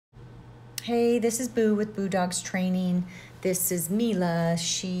Hey, this is Boo with Boo Dogs Training. This is Mila.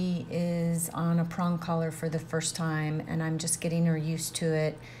 She is on a prong collar for the first time, and I'm just getting her used to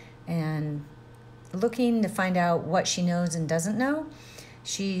it and looking to find out what she knows and doesn't know.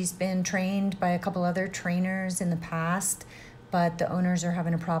 She's been trained by a couple other trainers in the past, but the owners are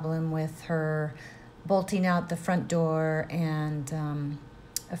having a problem with her bolting out the front door and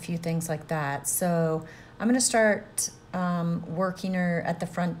a few things like that. So I'm going to start working her at the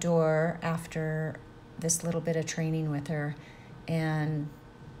front door after this little bit of training with her and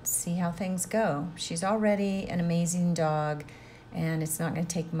see how things go. She's already an amazing dog, and it's not going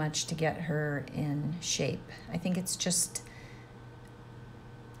to take much to get her in shape. I think it's just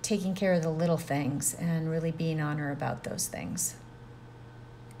taking care of the little things and really being on her about those things.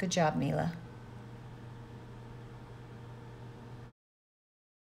 Good job, Mila.